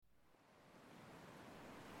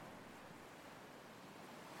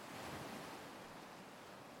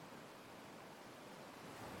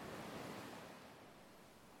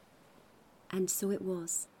And so it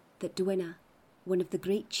was that Duina, one of the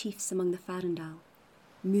great chiefs among the Farandal,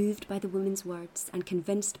 moved by the woman's words and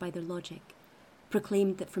convinced by their logic,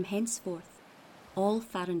 proclaimed that from henceforth all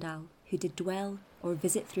Farandal who did dwell or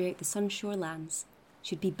visit throughout the Sunshore lands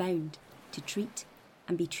should be bound to treat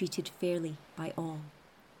and be treated fairly by all,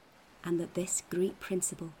 and that this great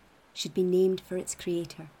principle should be named for its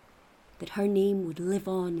creator, that her name would live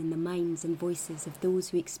on in the minds and voices of those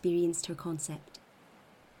who experienced her concept.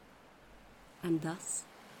 And thus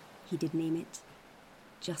he did name it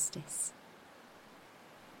Justice.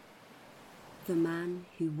 The Man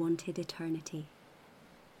Who Wanted Eternity.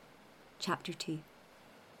 Chapter 2.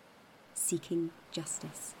 Seeking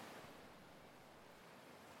Justice.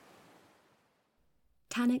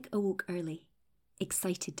 Tanack awoke early,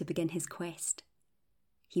 excited to begin his quest.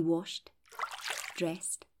 He washed,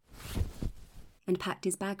 dressed, and packed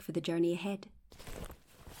his bag for the journey ahead.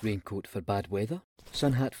 Raincoat for bad weather,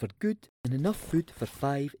 sun hat for good, and enough food for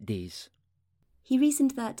 5 days. He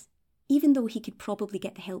reasoned that, even though he could probably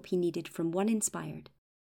get the help he needed from one inspired,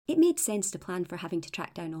 it made sense to plan for having to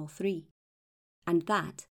track down all three. And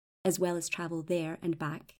that, as well as travel there and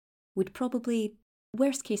back, would probably,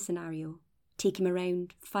 worst case scenario, take him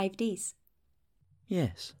around 5 days.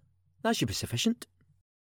 Yes, that should be sufficient.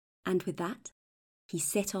 And with that, he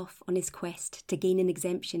set off on his quest to gain an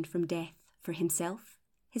exemption from death for himself,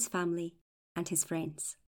 his family, and his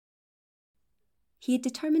friends. He had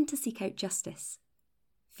determined to seek out justice,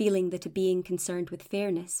 feeling that a being concerned with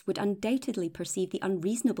fairness would undoubtedly perceive the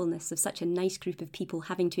unreasonableness of such a nice group of people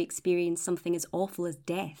having to experience something as awful as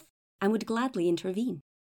death, and would gladly intervene.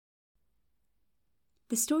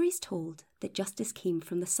 The stories told that justice came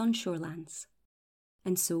from the Sunshore lands,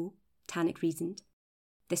 and so, Tanack reasoned,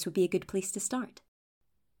 this would be a good place to start.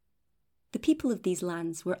 The people of these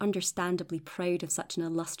lands were understandably proud of such an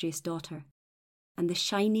illustrious daughter, and the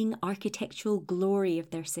shining architectural glory of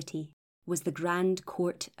their city was the Grand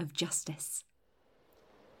Court of Justice.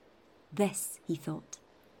 This, he thought,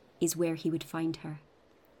 is where he would find her.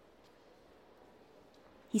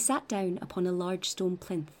 He sat down upon a large stone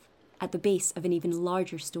plinth at the base of an even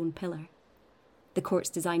larger stone pillar, the court's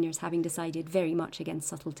designers having decided very much against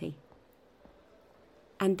subtlety.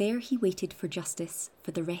 And there he waited for justice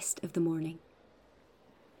for the rest of the morning.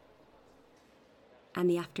 And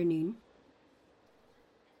the afternoon.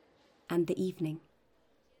 And the evening.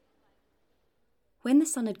 When the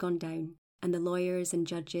sun had gone down, and the lawyers and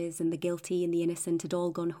judges and the guilty and the innocent had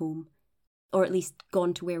all gone home, or at least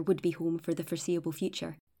gone to where would be home for the foreseeable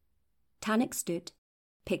future, Tanack stood,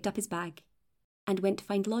 picked up his bag, and went to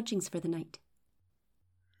find lodgings for the night.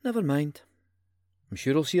 Never mind. I'm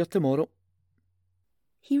sure I'll see her tomorrow.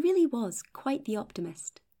 He really was quite the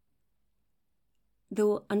optimist.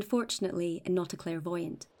 Though, unfortunately, not a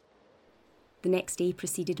clairvoyant. The next day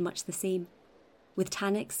proceeded much the same, with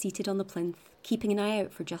Tanack seated on the plinth, keeping an eye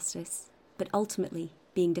out for justice, but ultimately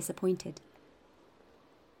being disappointed.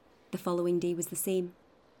 The following day was the same,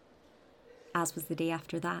 as was the day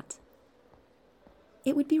after that.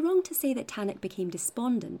 It would be wrong to say that Tanack became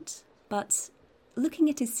despondent, but, looking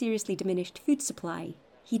at his seriously diminished food supply,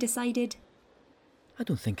 he decided, I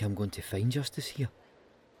don't think I'm going to find justice here.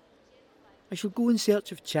 I shall go in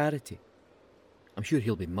search of Charity. I'm sure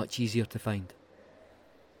he'll be much easier to find.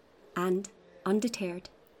 And, undeterred,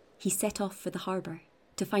 he set off for the harbour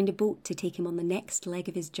to find a boat to take him on the next leg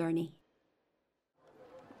of his journey.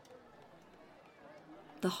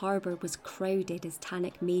 The harbour was crowded as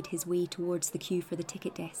Tanack made his way towards the queue for the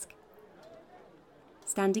ticket desk.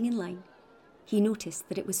 Standing in line, he noticed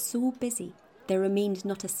that it was so busy there remained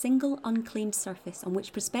not a single unclaimed surface on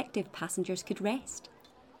which prospective passengers could rest.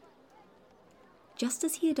 Just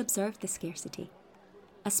as he had observed the scarcity,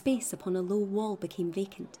 a space upon a low wall became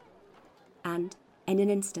vacant, and, in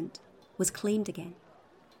an instant, was claimed again,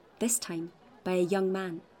 this time by a young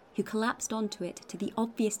man who collapsed onto it to the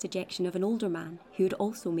obvious dejection of an older man who had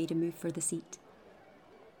also made a move for the seat.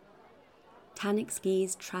 Tanack's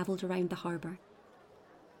gaze travelled around the harbour.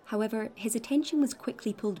 However, his attention was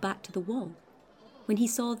quickly pulled back to the wall when he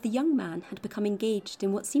saw the young man had become engaged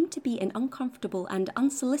in what seemed to be an uncomfortable and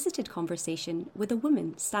unsolicited conversation with a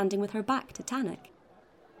woman standing with her back to Tanack.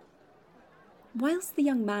 Whilst the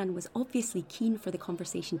young man was obviously keen for the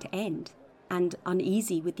conversation to end, and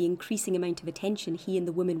uneasy with the increasing amount of attention he and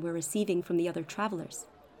the woman were receiving from the other travellers,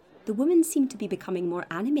 the woman seemed to be becoming more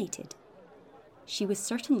animated. She was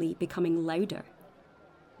certainly becoming louder.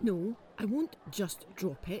 No, I won't just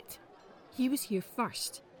drop it. He was here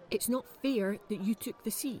first. It's not fair that you took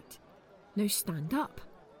the seat. Now stand up.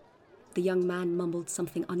 The young man mumbled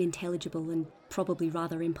something unintelligible and probably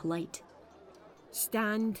rather impolite.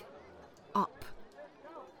 Stand up.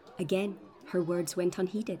 Again, her words went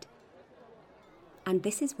unheeded. And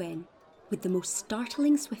this is when, with the most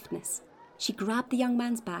startling swiftness, she grabbed the young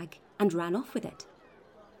man's bag and ran off with it.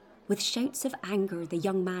 With shouts of anger, the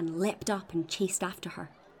young man leapt up and chased after her.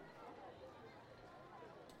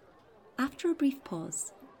 After a brief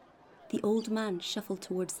pause, the old man shuffled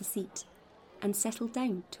towards the seat and settled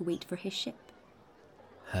down to wait for his ship.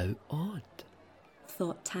 How odd,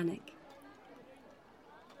 thought Tanack.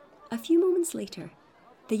 A few moments later,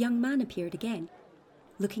 the young man appeared again,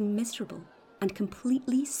 looking miserable and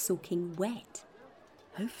completely soaking wet.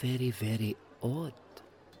 How very, very odd.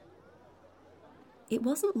 It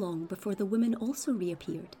wasn't long before the woman also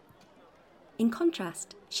reappeared. In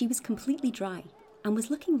contrast, she was completely dry and was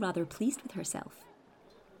looking rather pleased with herself.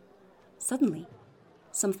 Suddenly,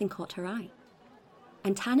 something caught her eye,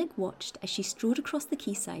 and Tanack watched as she strode across the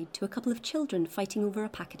quayside to a couple of children fighting over a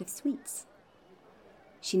packet of sweets.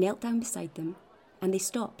 She knelt down beside them, and they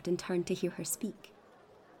stopped and turned to hear her speak.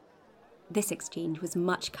 This exchange was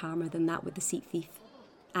much calmer than that with the seat thief,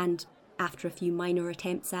 and, after a few minor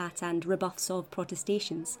attempts at and rebuffs of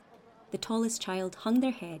protestations, the tallest child hung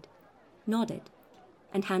their head, nodded,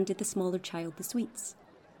 and handed the smaller child the sweets.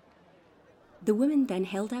 The woman then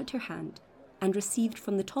held out her hand and received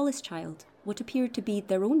from the tallest child what appeared to be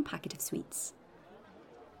their own packet of sweets.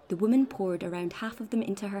 The woman poured around half of them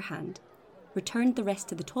into her hand, returned the rest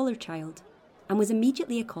to the taller child, and was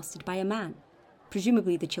immediately accosted by a man,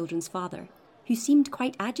 presumably the children's father, who seemed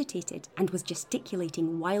quite agitated and was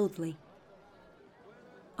gesticulating wildly.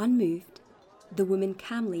 Unmoved, the woman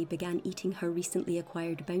calmly began eating her recently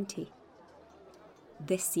acquired bounty.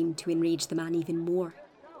 This seemed to enrage the man even more.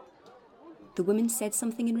 The woman said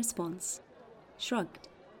something in response, shrugged,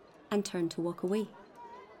 and turned to walk away.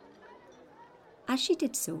 As she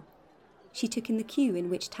did so, she took in the queue in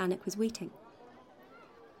which Tanack was waiting.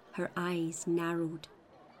 Her eyes narrowed,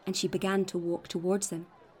 and she began to walk towards him.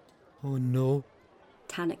 Oh no,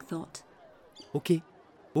 Tanack thought. Okay,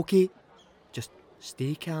 just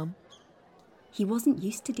stay calm. He wasn't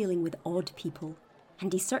used to dealing with odd people,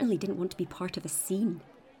 and he certainly didn't want to be part of a scene.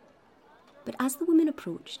 But as the woman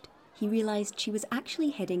approached, he realised she was actually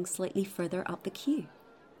heading slightly further up the queue.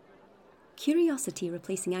 Curiosity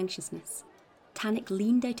replacing anxiousness, Tanack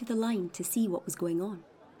leaned out of the line to see what was going on.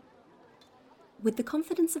 With the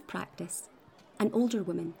confidence of practice, an older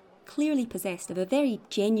woman, clearly possessed of a very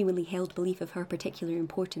genuinely held belief of her particular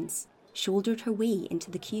importance, shouldered her way into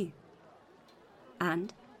the queue.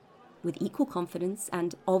 And, with equal confidence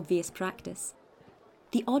and obvious practice,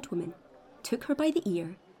 the odd woman took her by the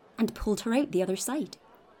ear and pulled her out the other side.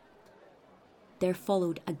 There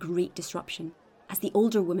followed a great disruption, as the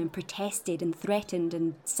older woman protested and threatened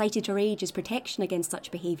and cited her age as protection against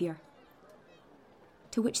such behaviour.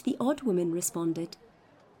 To which the odd woman responded,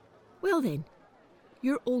 Well then,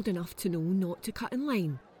 you're old enough to know not to cut in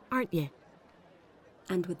line, aren't you?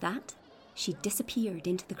 And with that, she disappeared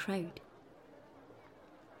into the crowd.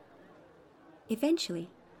 Eventually,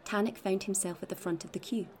 Tanack found himself at the front of the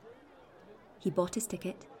queue. He bought his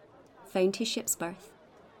ticket, found his ship's berth,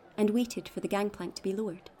 and waited for the gangplank to be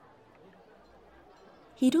lowered.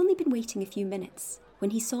 He had only been waiting a few minutes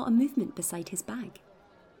when he saw a movement beside his bag.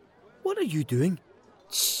 What are you doing?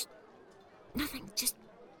 Shh! Nothing, just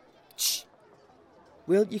shh.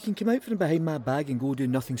 Well, you can come out from behind my bag and go do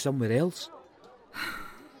nothing somewhere else.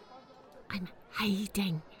 I'm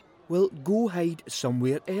hiding. Well, go hide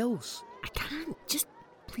somewhere else. I can't.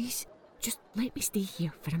 Please, just let me stay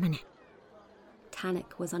here for a minute.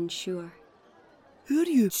 Tanack was unsure. Who are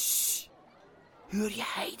you? Shh! Who are you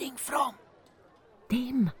hiding from?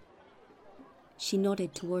 Them. She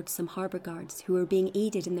nodded towards some harbour guards who were being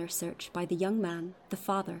aided in their search by the young man, the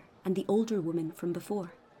father, and the older woman from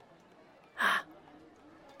before. Ah,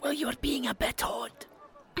 well, you were being a bit odd.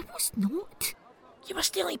 I was not. You were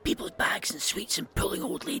stealing people's bags and sweets and pulling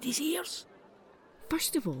old ladies' ears.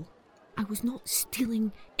 First of all, I was not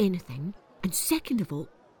stealing anything. And second of all...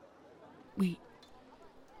 Wait,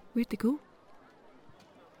 where'd they go?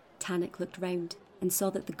 Tanack looked round and saw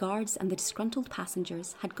that the guards and the disgruntled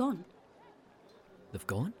passengers had gone. They've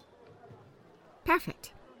gone?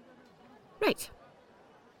 Perfect. Right.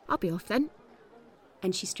 I'll be off then.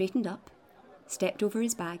 And she straightened up, stepped over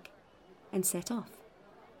his bag, and set off.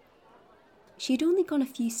 She had only gone a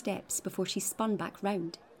few steps before she spun back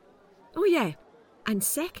round. Oh yeah, and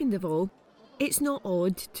second of all, it's not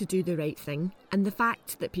odd to do the right thing, and the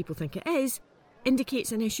fact that people think it is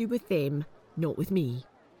indicates an issue with them, not with me.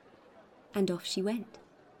 And off she went.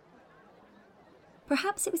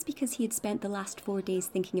 Perhaps it was because he had spent the last 4 days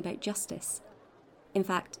thinking about justice. In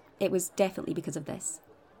fact, it was definitely because of this,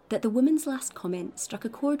 that the woman's last comment struck a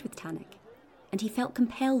chord with Tanack, and he felt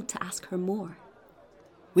compelled to ask her more.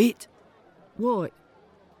 Wait, What?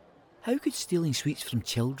 how could stealing sweets from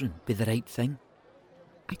children be the right thing?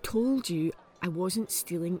 I told you I wasn't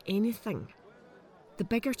stealing anything. The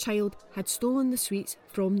bigger child had stolen the sweets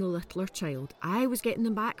from the littler child. I was getting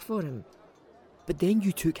them back for him. But then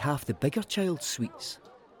you took half the bigger child's sweets.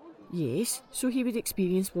 Yes, so he would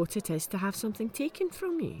experience what it is to have something taken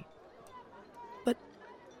from you.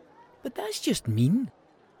 But that's just mean.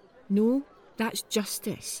 No, that's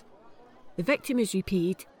justice. The victim is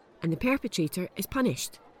repaid and the perpetrator is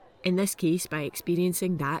punished, in this case by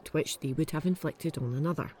experiencing that which they would have inflicted on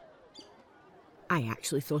another. I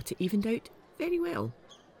actually thought it evened out very well.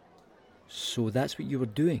 So that's what you were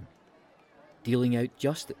doing? Dealing out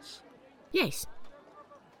justice? Yes.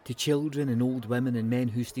 To children and old women and men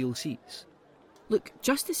who steal seats? Look,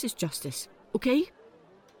 justice is justice, okay?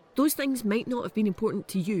 Those things might not have been important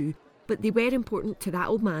to you, but they were important to that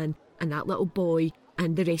old man and that little boy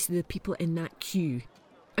and the rest of the people in that queue.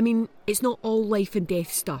 I mean, it's not all life and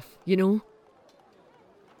death stuff, you know?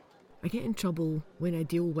 I get in trouble when I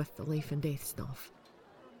deal with the life and death stuff.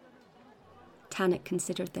 Tanack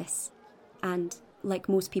considered this, and, like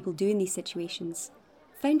most people do in these situations,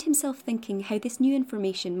 found himself thinking how this new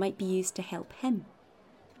information might be used to help him.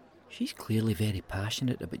 She's clearly very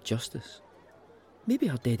passionate about justice. Maybe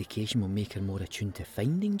her dedication will make her more attuned to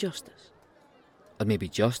finding justice. Or maybe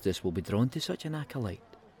justice will be drawn to such an acolyte.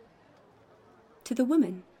 To the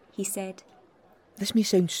woman, he said, This may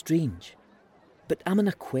sound strange, but I'm on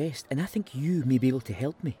a quest and I think you may be able to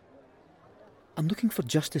help me. I'm looking for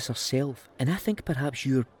justice herself, and I think perhaps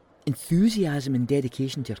your enthusiasm and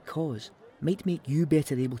dedication to her cause might make you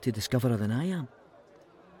better able to discover her than I am.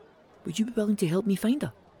 Would you be willing to help me find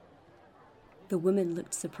her? The woman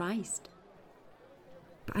looked surprised.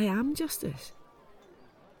 But I am justice.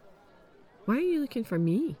 Why are you looking for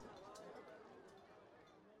me?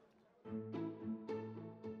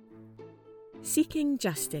 Seeking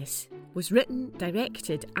Justice was written,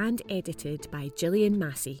 directed and edited by Gillian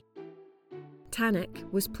Massey. Tanack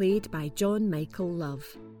was played by John Michael Love.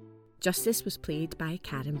 Justice was played by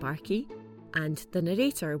Karen Barkey, and the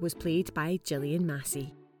narrator was played by Gillian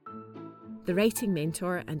Massey. The writing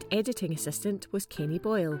mentor and editing assistant was Kenny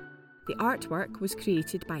Boyle. The artwork was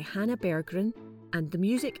created by Hannah Berggren, and the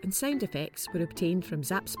music and sound effects were obtained from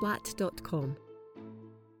zapsplat.com.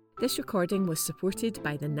 This recording was supported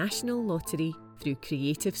by the National Lottery through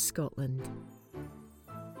Creative Scotland.